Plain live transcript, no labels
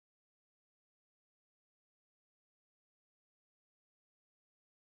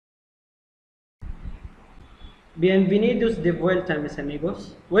Bienvenidos de vuelta, mis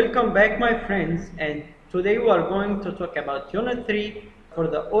amigos. Welcome back, my friends, and today we are going to talk about Unit 3 for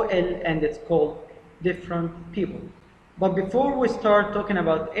the OL, and it's called Different People. But before we start talking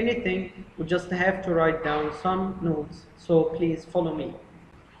about anything, we just have to write down some notes, so please follow me.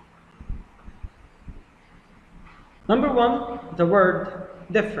 Number one, the word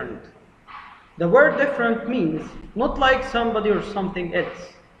different. The word different means not like somebody or something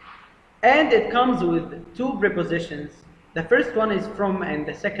else. And it comes with two prepositions. The first one is from and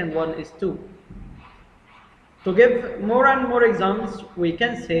the second one is to. To give more and more examples, we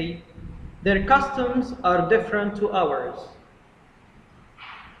can say, their customs are different to ours.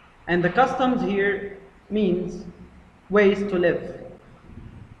 And the customs here means ways to live.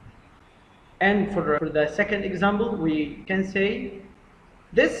 And for the second example, we can say,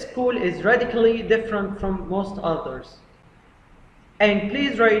 this school is radically different from most others. And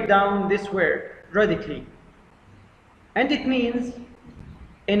please write down this word, radically. And it means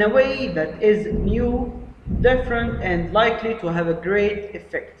in a way that is new, different, and likely to have a great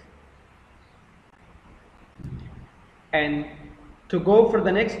effect. And to go for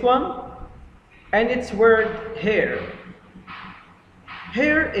the next one, and it's word hair.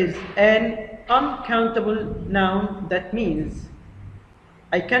 Hair is an uncountable noun that means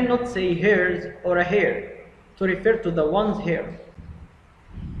I cannot say hairs or a hair to refer to the one's hair.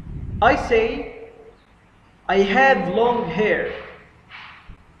 I say, I have long hair.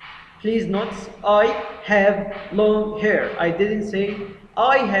 Please note, I have long hair. I didn't say,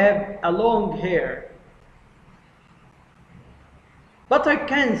 I have a long hair. But I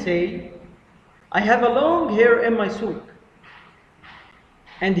can say, I have a long hair in my suit.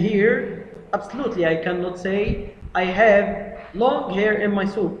 And here, absolutely, I cannot say, I have long hair in my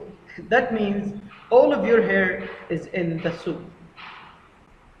suit. That means all of your hair is in the suit.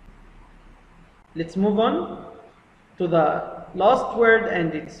 Let's move on to the last word,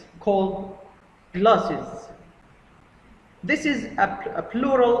 and it's called glasses. This is a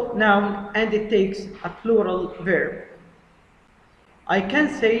plural noun and it takes a plural verb. I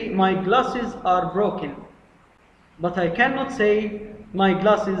can say my glasses are broken, but I cannot say my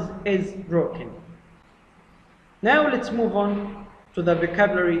glasses is broken. Now let's move on to the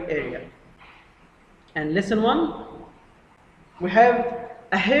vocabulary area. And lesson 1, we have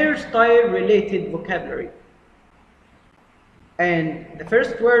a hairstyle related vocabulary. And the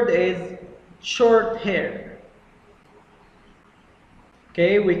first word is short hair.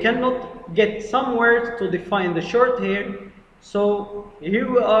 Okay, we cannot get some words to define the short hair, so here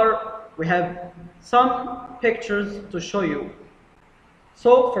we have some pictures to show you.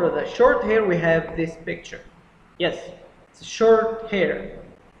 So for the short hair we have this picture. Yes, it's short hair.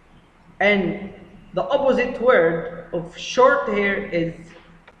 And the opposite word of short hair is,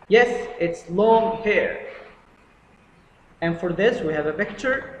 yes, it's long hair. And for this we have a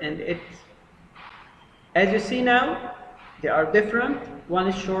picture, and as you see now, they are different. One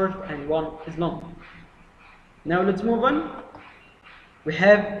is short and one is long. Now let's move on. We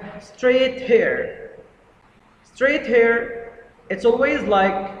have straight hair. Straight hair, it's always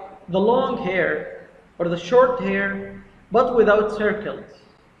like the long hair or the short hair, but without circles.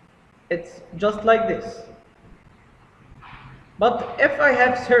 It's just like this. But if I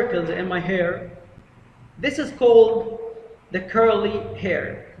have circles in my hair, this is called the curly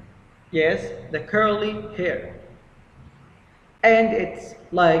hair. Yes, the curly hair. And it's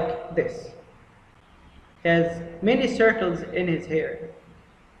like this. He has many circles in his hair.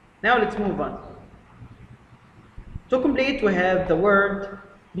 Now let's move on. To complete, we have the word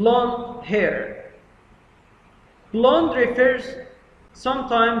blonde hair. Blonde refers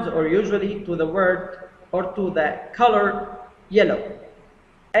sometimes or usually to the word or to the color yellow.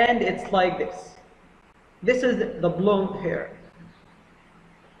 And it's like this. This is the blonde hair.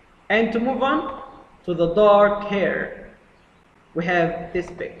 And to move on to the dark hair, we have this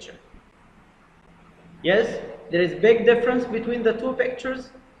picture. Yes, there is big difference between the two pictures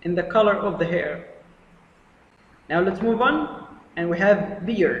in the color of the hair. Now let's move on, and we have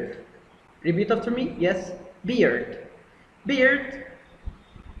beard. Repeat after me. Yes, beard. Beard,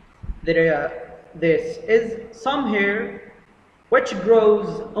 this is some hair which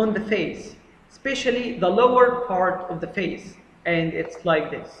grows on the face, especially the lower part of the face, and it's like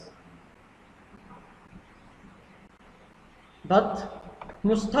this. But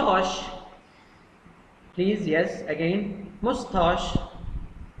mustache, please, yes, again, mustache,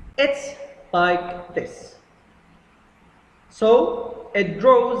 it's like this. So it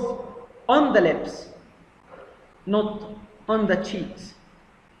grows on the lips, not on the cheeks.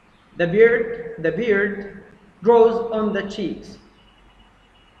 The beard grows on the cheeks,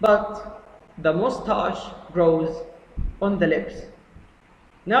 but the mustache grows on the lips.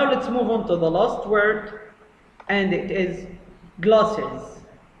 Now let's move on to the last word, and it is glasses.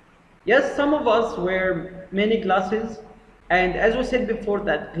 Yes, some of us wear many glasses, and as we said before,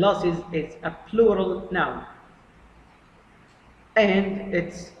 that glasses is a plural noun. And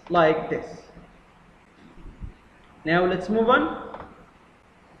it's like this. Now let's move on.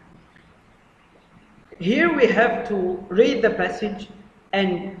 Here we have to read the passage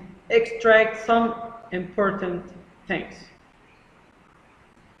and extract some important things.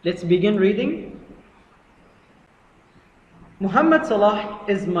 Let's begin reading. Mohamed Salah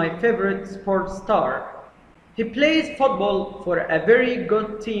is my favorite sports star. He plays football for a very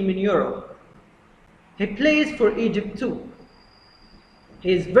good team in Europe. He plays for Egypt too.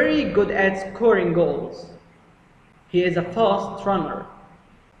 He is very good at scoring goals. He is a fast runner.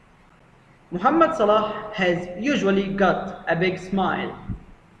 Mohamed Salah has usually got a big smile.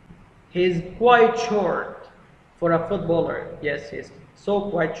 He is quite short for a footballer. Yes, he is so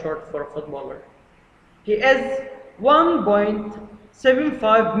quite short for a footballer. He is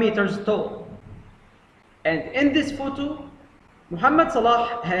 1.75 meters tall. And in this photo, Mohamed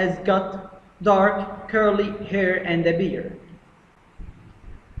Salah has got dark curly hair and a beard.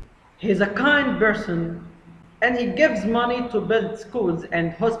 He is a kind person, and he gives money to build schools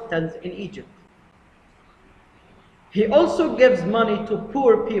and hospitals in Egypt. He also gives money to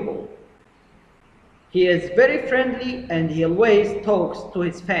poor people. He is very friendly and he always talks to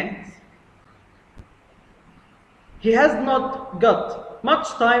his fans. He has not got much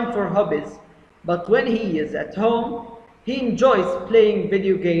time for hobbies, but when he is at home, he enjoys playing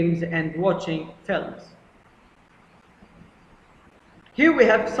video games and watching films. Here we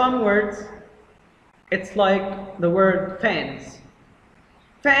have some words. It's like the word fans.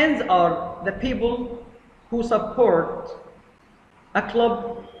 Fans are the people who support a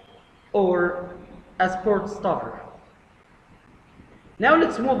club or a sports star. Now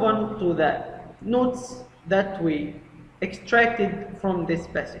let's move on to the notes that we extracted from this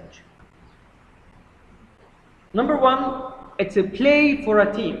passage. Number one, it's a play for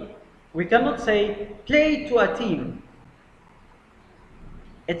a team. We cannot say play to a team.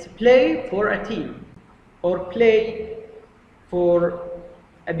 It's play for a team or play for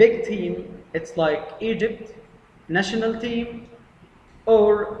a big team. It's like Egypt, national team,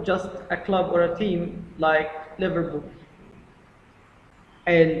 or just a club or a team like Liverpool.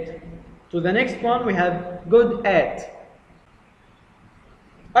 And to the next one, we have good at.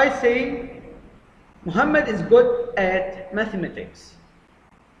 I say Muhammad is good at mathematics.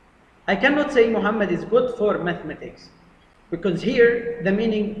 I cannot say Muhammad is good for mathematics, because here the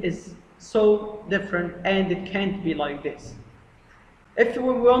meaning is so different and it can't be like this. If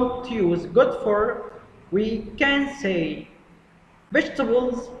we want to use good for, we can say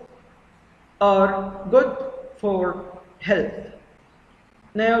vegetables are good for health.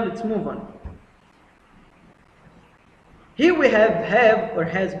 Now let's move on. Here we have or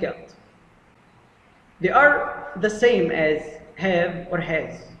has got. They are the same as have or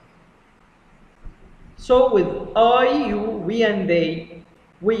has. So with I, you, we and they,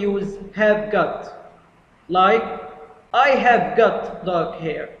 we use have got. Like, I have got dark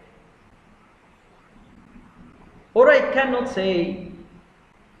hair. Or I cannot say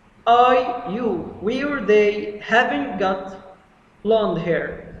I, you, we or they haven't got blonde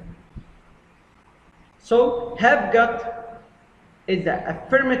hair. So have got is the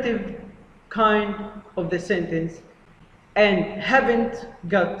affirmative kind of the sentence, and haven't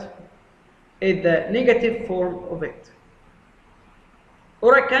got is the negative form of it.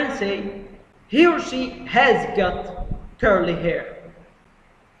 Or I can say he or she has got curly hair.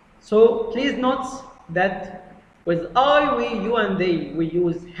 So please note that with I, we, you and they, we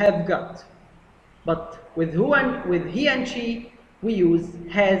use have got. But with who and with he and she, we use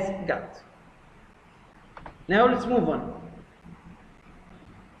has got. Now let's move on.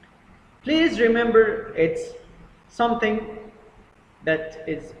 Please remember, it's something that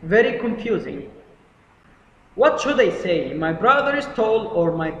is very confusing. What should I say? My brother is tall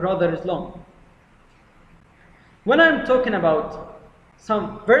or my brother is long? When I'm talking about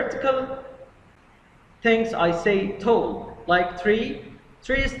some vertical things, I say tall, like tree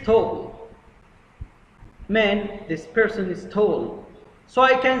is tall. Man, this person is tall. So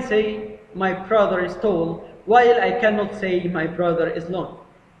I can say my brother is tall, while I cannot say my brother is long.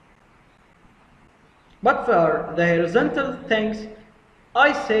 But for the horizontal things,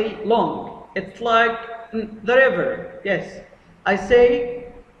 I say long. It's like the river. Yes, I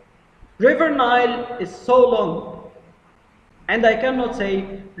say River Nile is so long, and I cannot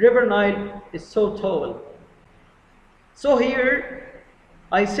say River Nile is so tall. So here,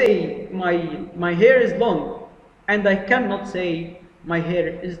 I say my hair is long, and I cannot say my hair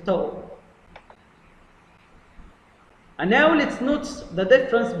is tall. And now let's notice the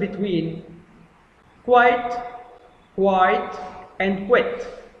difference between quite, quite, and quit.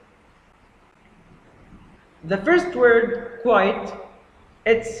 The first word, quite,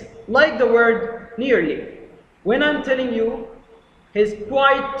 it's like the word nearly. When I'm telling you, he's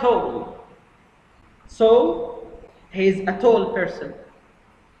quite tall. So, he's a tall person.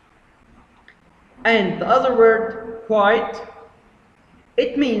 And the other word, quite,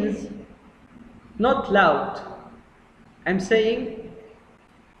 it means not loud. I'm saying,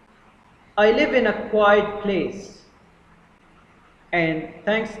 I live in a quiet place. And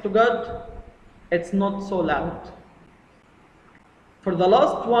thanks to God, it's not so loud. For the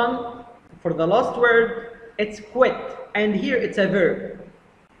last one, for the last word, it's quit. And here it's a verb.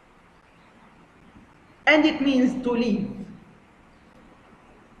 And it means to leave.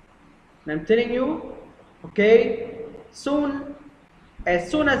 And I'm telling you, okay, as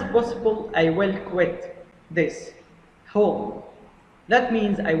soon as possible, I will quit this home. That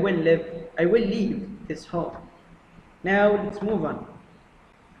means I will leave this home. Now let's move on.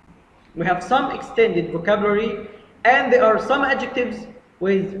 We have some extended vocabulary, and there are some adjectives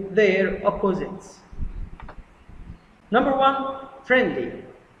with their opposites. Number one, friendly.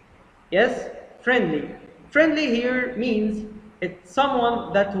 Yes, friendly. Friendly here means it's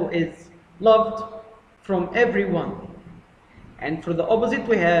someone that who is loved from everyone. And for the opposite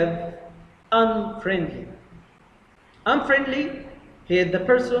we have unfriendly. Unfriendly, he is the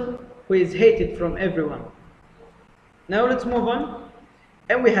person who is hated from everyone. Now let's move on.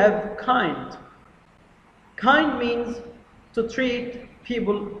 And we have kind. Kind means to treat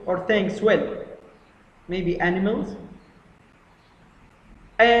people or things well. Maybe animals.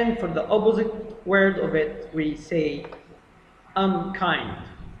 And for the opposite word of it, we say unkind.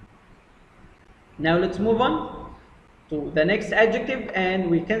 Now let's move on to the next adjective, and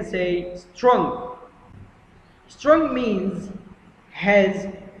we can say strong. Strong means has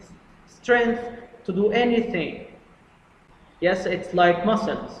strength to do anything. Yes, it's like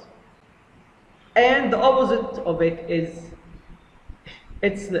muscles. And the opposite of it is,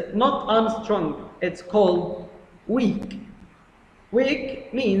 it's not unstrong, it's called weak.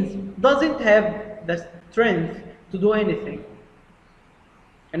 Weak means doesn't have the strength to do anything.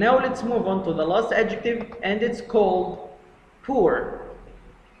 And now let's move on to the last adjective, and it's called poor.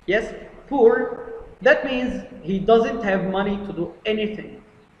 Yes, poor, that means he doesn't have money to do anything.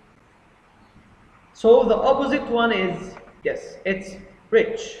 So the opposite one is, yes, it's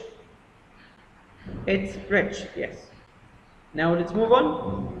rich. It's rich, yes. Now let's move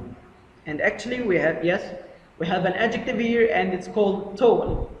on. And actually we have, yes, we have an adjective here, and it's called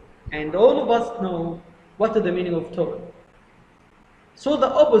tall. And all of us know what is the meaning of tall. So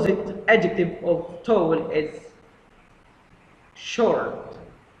the opposite adjective of tall is short.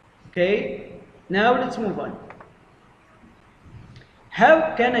 Okay? Now let's move on.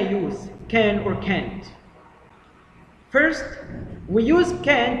 How can I use can or can't? First, we use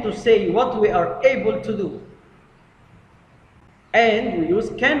can to say what we are able to do. And we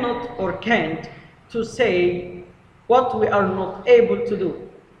use cannot or can't to say what we are not able to do.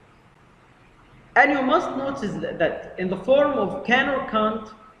 And you must notice that in the form of can or can't,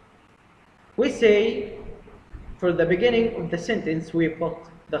 we say, for the beginning of the sentence, we put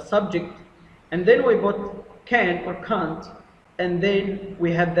the subject, and then we put can or can't, and then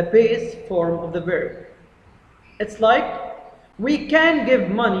we have the base form of the verb. It's like, we can give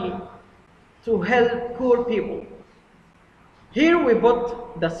money to help poor people. Here we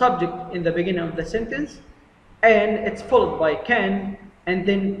put the subject in the beginning of the sentence, and it's followed by can, and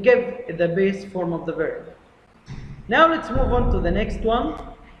then give the base form of the verb. Now let's move on to the next one,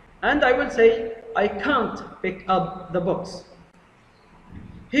 and I will say, I can't pick up the books.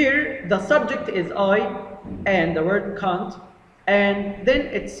 Here the subject is I, and the word can't, and then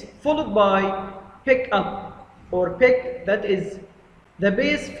it's followed by pick up, or pick, that is the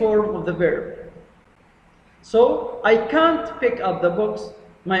base form of the verb. So, I can't pick up the books,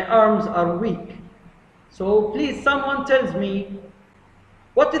 my arms are weak. So, please, someone tells me,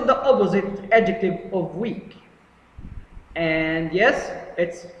 what is the opposite adjective of weak? And yes,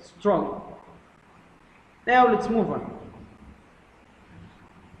 it's strong. Now, let's move on.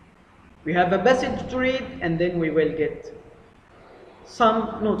 We have a passage to read, and then we will get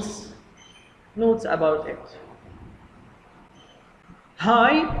some notes about it.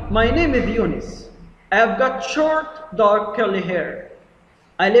 Hi, my name is Yunus. I have got short, dark, curly hair.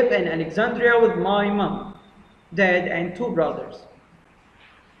 I live in Alexandria with my mom, dad, and 2 brothers.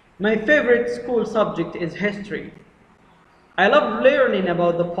 My favorite school subject is history. I love learning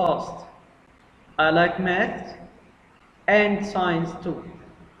about the past. I like math and science too.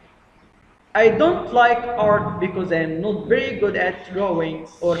 I don't like art because I'm not very good at drawing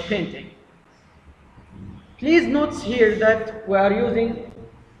or painting. Please note here that we are using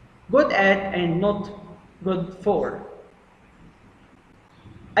good at and not good for.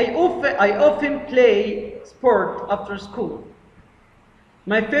 I often play sport after school.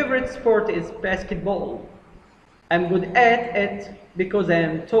 My favorite sport is basketball. I'm good at it because I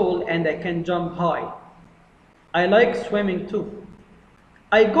am tall and I can jump high. I like swimming too.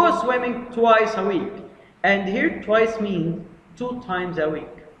 I go swimming twice a week, and here twice means 2 times a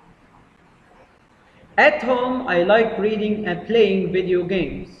week. At home, I like reading and playing video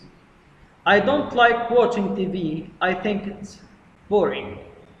games. I don't like watching TV, I think it's boring.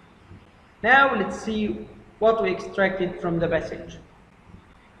 Now let's see what we extracted from the passage.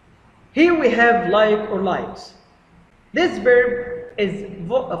 Here we have like or likes. This verb is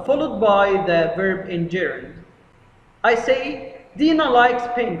followed by the verb in gerund. I say, Dina likes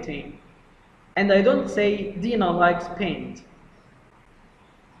painting, and I don't say Dina likes paint.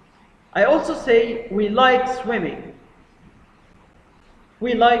 I also say, we like swimming.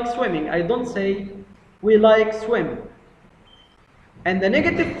 We like swimming. I don't say, we like swim. And the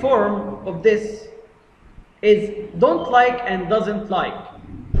negative form of this is don't like and doesn't like.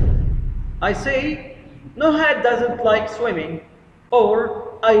 I say, Nohad doesn't like swimming,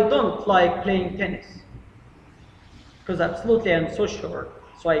 or I don't like playing tennis. Because absolutely I'm so short,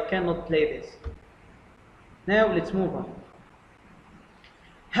 so I cannot play this. Now let's move on.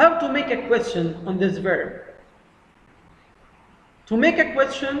 How to make a question on this verb? To make a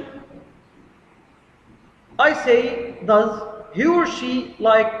question, I say, does he or she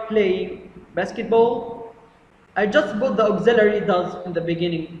like playing basketball? I just put the auxiliary does in the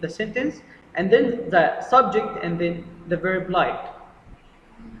beginning of the sentence, and then the subject, and then the verb like.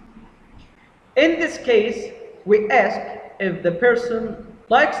 In this case, we ask if the person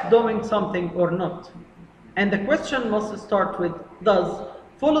likes doing something or not. And the question must start with does,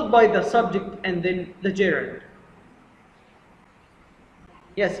 followed by the subject and then the gerund.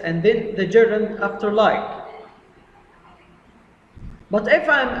 Yes, and then the gerund after like. But if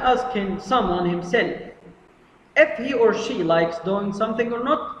I'm asking someone himself, if he or she likes doing something or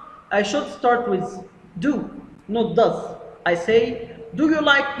not, I should start with do, not does. I say, do you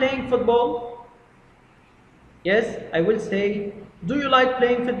like playing football? Yes, I will say, do you like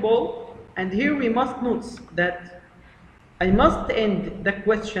playing football? And here we must note that I must end the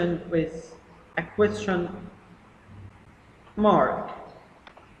question with a question mark.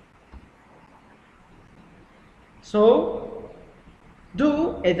 So,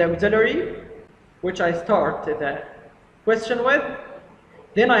 do is the auxiliary, which I start the question with.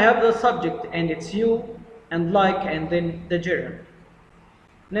 Then I have the subject, and it's you, and like, and then the gerund.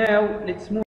 Now, let's move.